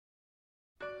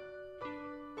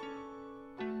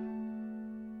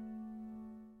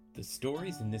The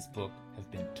stories in this book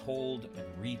have been told and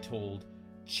retold,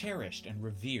 cherished and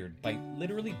revered by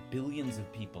literally billions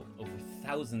of people over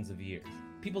thousands of years.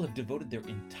 People have devoted their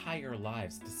entire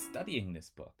lives to studying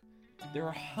this book. There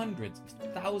are hundreds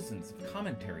of thousands of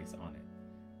commentaries on it,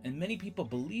 and many people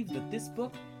believe that this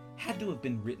book had to have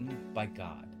been written by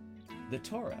God. The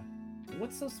Torah.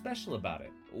 What's so special about it?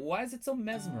 Why is it so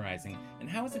mesmerizing, and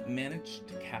how has it managed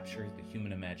to capture the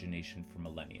human imagination for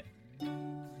millennia?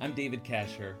 I'm David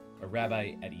Kasher, a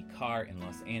rabbi at Ikar in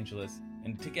Los Angeles,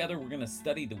 and together we're going to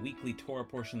study the weekly Torah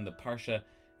portion of the Parsha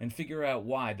and figure out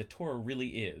why the Torah really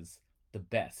is the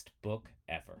best book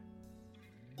ever.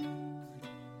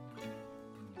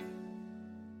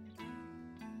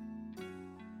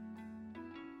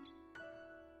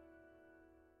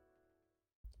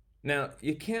 Now,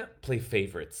 you can't play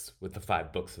favorites with the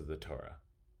 5 books of the Torah.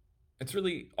 It's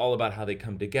really all about how they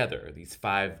come together, these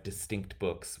 5 distinct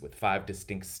books with 5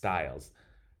 distinct styles,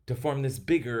 to form this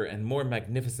bigger and more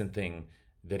magnificent thing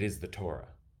that is the Torah.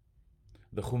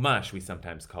 The Chumash, we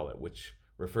sometimes call it, which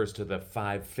refers to the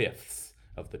 5/5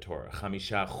 of the Torah,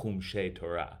 Chamisha Chumshei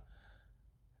Torah.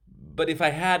 But if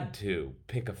I had to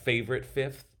pick a favorite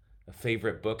fifth, a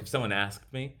favorite book, if someone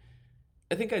asked me,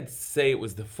 I think I'd say it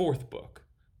was the 4th book,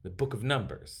 the Book of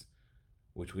Numbers,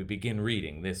 which we begin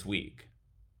reading this week.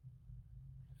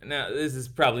 Now, this is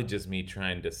probably just me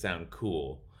trying to sound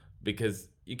cool, because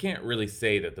you can't really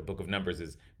say that the Book of Numbers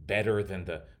is better than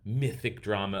the mythic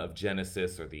drama of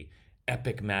Genesis or the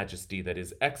epic majesty that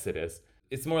is Exodus.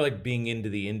 It's more like being into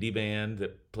the indie band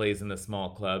that plays in the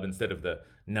small club instead of the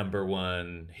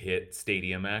 #1 hit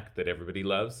stadium act that everybody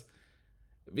loves.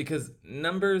 Because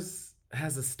Numbers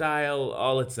has a style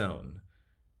all its own.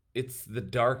 It's the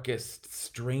darkest,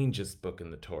 strangest book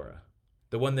in the Torah.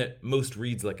 The one that most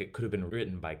reads like it could have been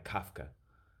written by Kafka.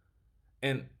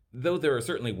 And though there are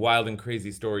certainly wild and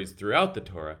crazy stories throughout the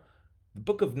Torah, the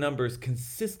Book of Numbers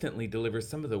consistently delivers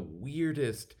some of the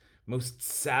weirdest, most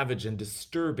savage and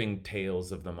disturbing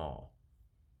tales of them all.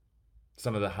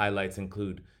 Some of the highlights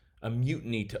include a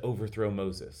mutiny to overthrow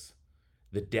Moses,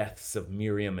 the deaths of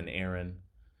Miriam and Aaron,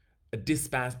 a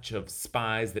dispatch of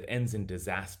spies that ends in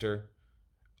disaster,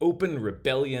 open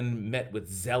rebellion met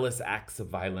with zealous acts of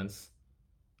violence,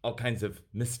 all kinds of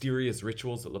mysterious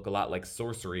rituals that look a lot like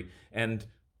sorcery, and,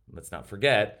 let's not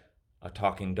forget, a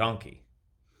talking donkey.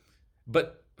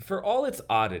 But for all its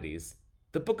oddities,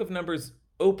 the Book of Numbers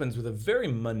opens with a very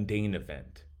mundane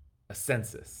event, a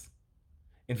census.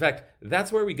 In fact,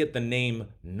 that's where we get the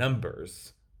name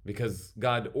Numbers, because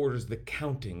God orders the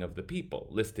counting of the people,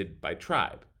 listed by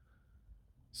tribe.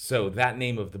 So that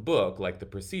name of the book, like the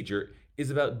procedure, is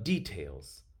about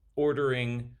details,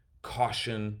 ordering,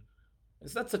 caution.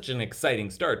 It's not such an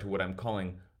exciting start to what I'm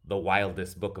calling the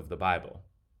wildest book of the Bible.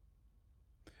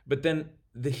 But then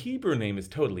the Hebrew name is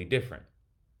totally different,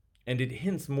 and it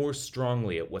hints more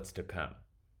strongly at what's to come.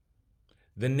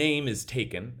 The name is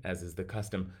taken, as is the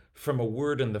custom, from a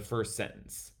word in the first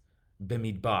sentence,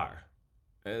 Bemidbar.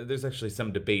 There's actually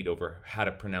some debate over how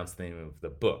to pronounce the name of the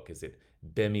book. Is it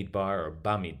Bemidbar or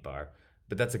Bamidbar?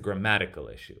 But that's a grammatical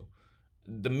issue.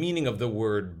 The meaning of the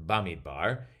word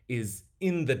Bamidbar is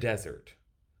in the desert,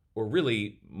 or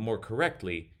really, more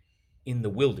correctly, in the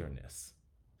wilderness,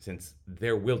 since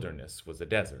their wilderness was a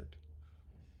desert.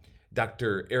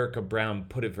 Dr. Erica Brown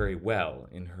put it very well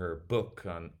in her book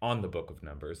on the Book of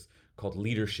Numbers called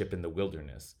Leadership in the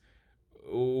Wilderness,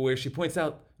 where she points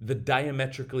out the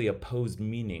diametrically opposed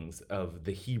meanings of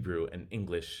the Hebrew and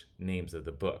English names of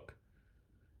the book.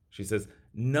 She says,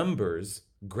 Numbers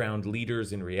ground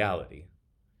leaders in reality,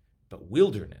 but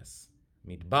wilderness,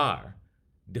 midbar,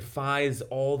 defies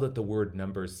all that the word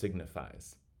numbers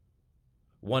signifies.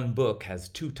 One book has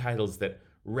 2 titles that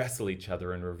wrestle each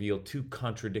other and reveal 2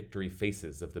 contradictory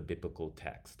faces of the biblical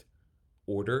text: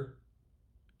 order,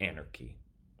 anarchy.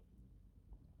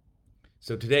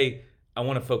 So today, I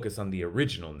want to focus on the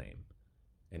original name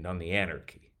and on the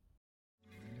anarchy.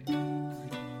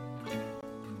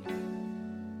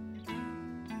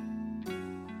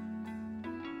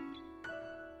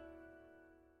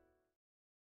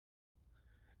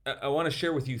 I want to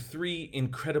share with you 3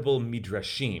 incredible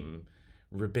midrashim,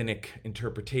 rabbinic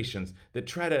interpretations, that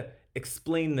try to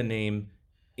explain the name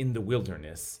in the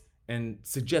wilderness and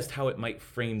suggest how it might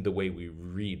frame the way we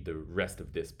read the rest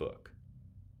of this book.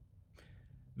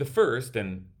 The first,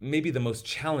 and maybe the most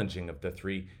challenging of the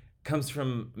 3, comes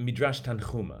from Midrash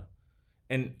Tanchuma.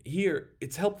 And here,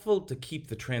 it's helpful to keep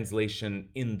the translation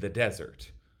in the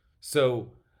desert.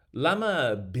 So,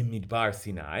 Lama Bimidbar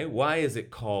Sinai, why is it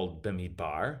called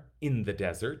Bimidbar, in the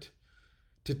desert?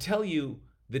 To tell you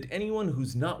that anyone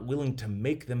who's not willing to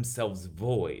make themselves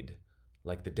void,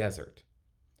 like the desert,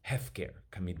 Hefker,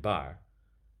 Kamidbar,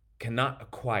 cannot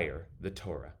acquire the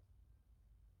Torah.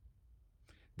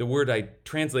 The word I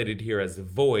translated here as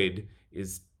void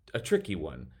is a tricky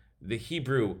one. The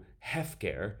Hebrew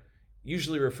hefker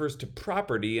usually refers to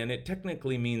property, and it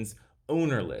technically means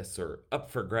ownerless or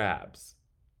up for grabs.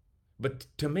 But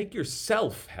to make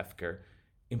yourself hefker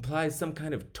implies some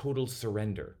kind of total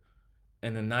surrender,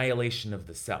 an annihilation of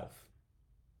the self.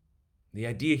 The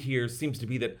idea here seems to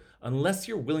be that unless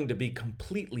you're willing to be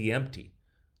completely empty,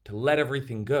 to let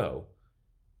everything go,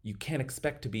 you can't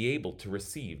expect to be able to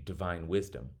receive divine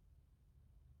wisdom.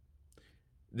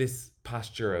 This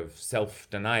posture of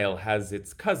self-denial has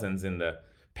its cousins in the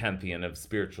pantheon of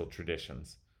spiritual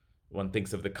traditions. One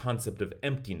thinks of the concept of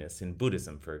emptiness in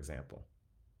Buddhism, for example.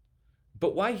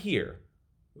 But why here?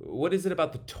 What is it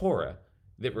about the Torah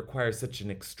that requires such an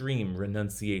extreme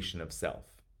renunciation of self?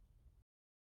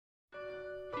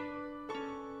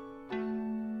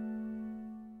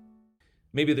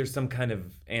 Maybe there's some kind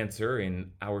of answer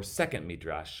in our second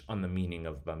midrash on the meaning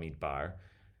of Bamidbar,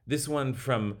 this one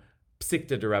from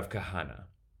Psikta de Rav Kahana.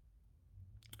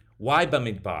 Why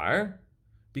Bamidbar?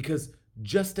 Because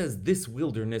just as this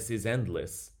wilderness is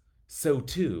endless, so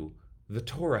too the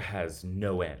Torah has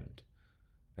no end.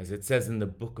 As it says in the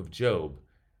book of Job,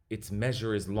 its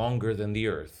measure is longer than the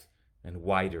earth and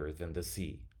wider than the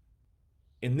sea.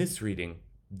 In this reading,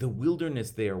 the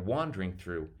wilderness they are wandering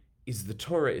through is the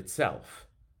Torah itself.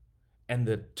 And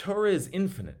the Torah is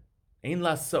infinite, ein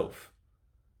la sof,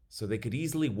 so they could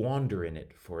easily wander in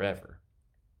it forever.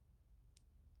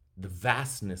 The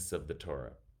vastness of the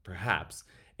Torah, perhaps,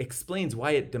 explains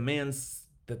why it demands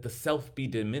that the self be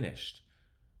diminished.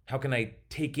 How can I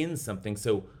take in something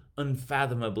so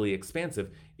unfathomably expansive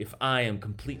if I am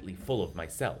completely full of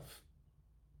myself?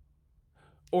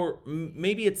 Or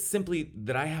maybe it's simply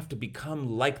that I have to become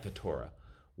like the Torah,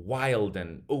 wild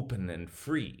and open and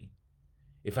free.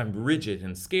 If I'm rigid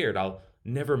and scared, I'll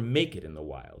never make it in the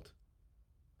wild.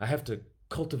 I have to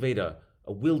cultivate a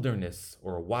wilderness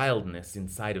or a wildness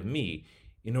inside of me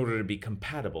in order to be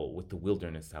compatible with the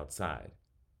wilderness outside.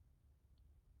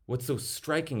 What's so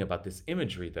striking about this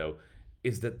imagery, though,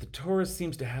 is that the Torah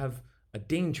seems to have a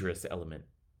dangerous element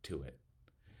to it.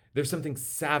 There's something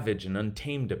savage and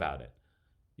untamed about it.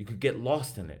 You could get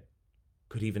lost in it,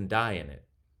 could even die in it,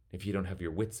 if you don't have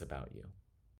your wits about you.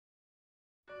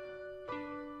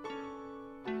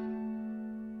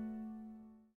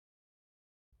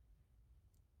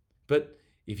 But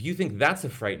if you think that's a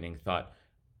frightening thought,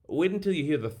 wait until you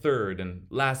hear the third and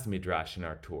last midrash in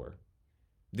our tour.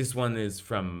 This one is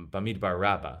from Bamidbar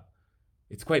Rabbah.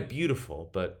 It's quite beautiful,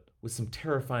 but with some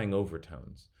terrifying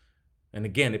overtones. And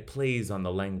again, it plays on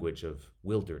the language of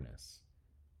wilderness.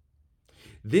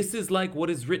 This is like what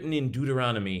is written in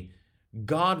Deuteronomy.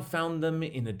 God found them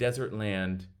in a desert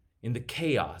land, in the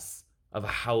chaos of a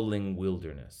howling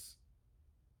wilderness.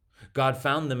 God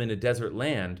found them in a desert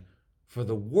land, for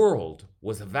the world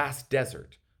was a vast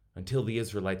desert until the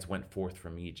Israelites went forth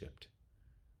from Egypt.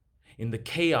 In the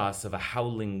chaos of a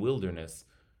howling wilderness,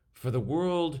 for the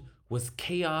world was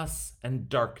chaos and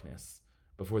darkness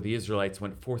before the Israelites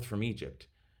went forth from Egypt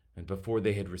and before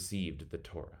they had received the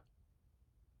Torah.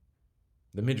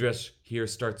 The Midrash here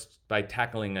starts by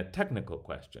tackling a technical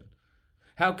question.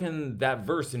 How can that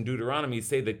verse in Deuteronomy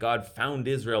say that God found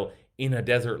Israel in a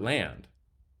desert land?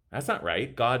 That's not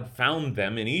right. God found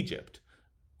them in Egypt,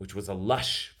 which was a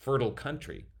lush, fertile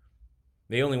country.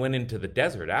 They only went into the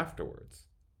desert afterwards.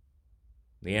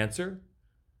 The answer?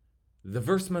 The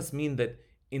verse must mean that,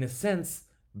 in a sense,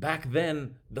 back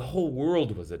then, the whole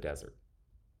world was a desert.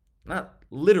 Not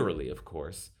literally, of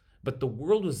course, but the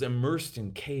world was immersed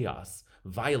in chaos,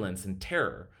 violence, and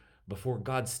terror before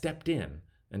God stepped in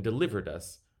and delivered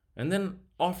us, and then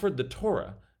offered the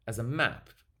Torah as a map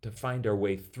to find our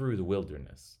way through the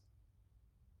wilderness.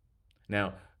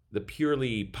 Now, the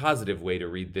purely positive way to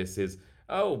read this is,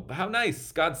 oh, how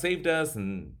nice, God saved us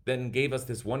and then gave us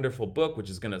this wonderful book which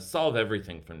is going to solve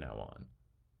everything from now on.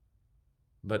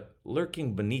 But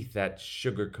lurking beneath that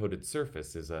sugar-coated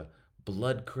surface is a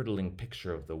blood-curdling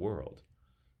picture of the world.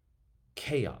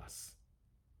 Chaos,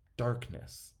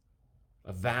 darkness,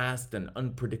 a vast and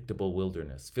unpredictable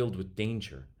wilderness filled with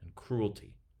danger and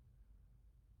cruelty.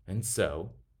 And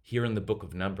so, here in the book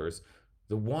of Numbers,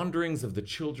 the wanderings of the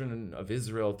children of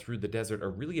Israel through the desert are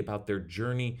really about their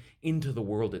journey into the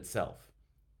world itself,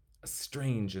 a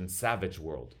strange and savage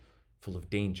world full of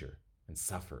danger and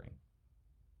suffering.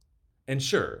 And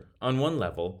sure, on one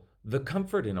level, the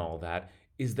comfort in all that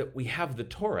is that we have the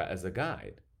Torah as a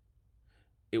guide.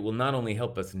 It will not only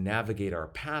help us navigate our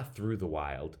path through the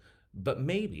wild, but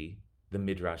maybe, the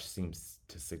Midrash seems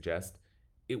to suggest,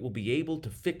 it will be able to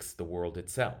fix the world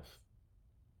itself.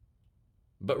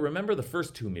 But remember the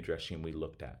first two midrashim we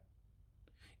looked at.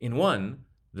 In one,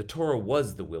 the Torah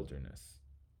was the wilderness,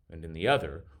 and in the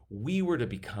other, we were to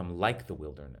become like the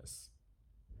wilderness.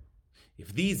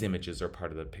 If these images are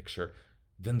part of the picture,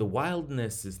 then the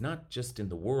wildness is not just in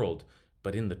the world,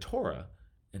 but in the Torah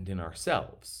and in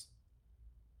ourselves.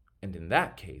 And in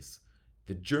that case,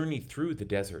 the journey through the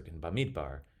desert in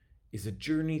Bamidbar is a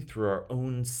journey through our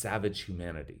own savage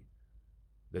humanity,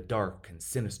 the dark and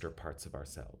sinister parts of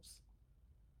ourselves.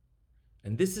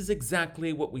 And this is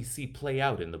exactly what we see play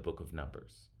out in the book of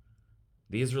Numbers.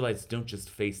 The Israelites don't just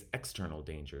face external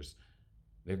dangers.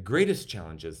 Their greatest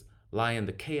challenges lie in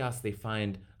the chaos they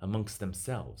find amongst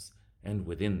themselves and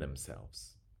within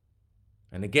themselves.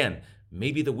 And again,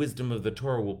 maybe the wisdom of the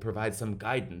Torah will provide some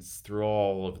guidance through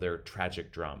all of their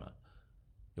tragic drama.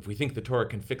 If we think the Torah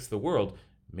can fix the world,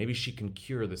 maybe she can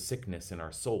cure the sickness in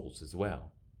our souls as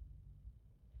well.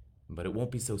 But it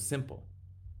won't be so simple,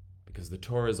 because the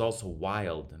Torah is also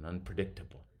wild and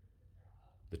unpredictable.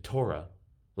 The Torah,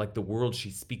 like the world she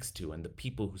speaks to and the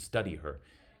people who study her,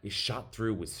 is shot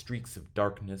through with streaks of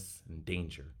darkness and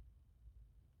danger.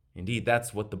 Indeed,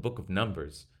 that's what the book of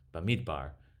Numbers,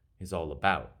 Bamidbar, is all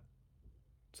about.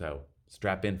 So,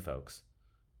 strap in, folks.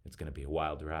 It's going to be a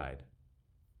wild ride.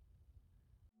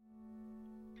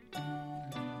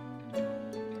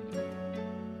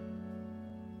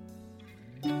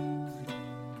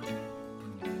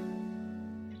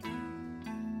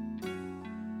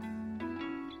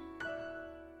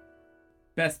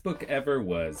 Best Book Ever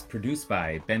was produced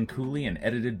by Ben Cooley and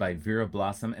edited by Vera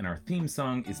Blossom, and our theme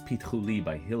song is Pitchuli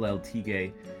by Hillel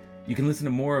Tigay. You can listen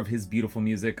to more of his beautiful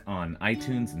music on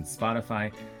iTunes and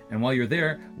Spotify, and while you're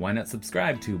there, why not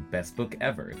subscribe to Best Book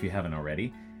Ever if you haven't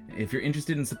already? If you're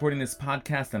interested in supporting this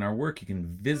podcast and our work, you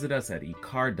can visit us at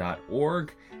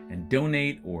ikar.org and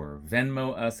donate or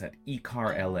Venmo us at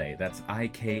IKARLA. That's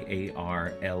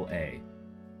IKARLA.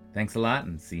 Thanks a lot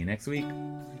and see you next week.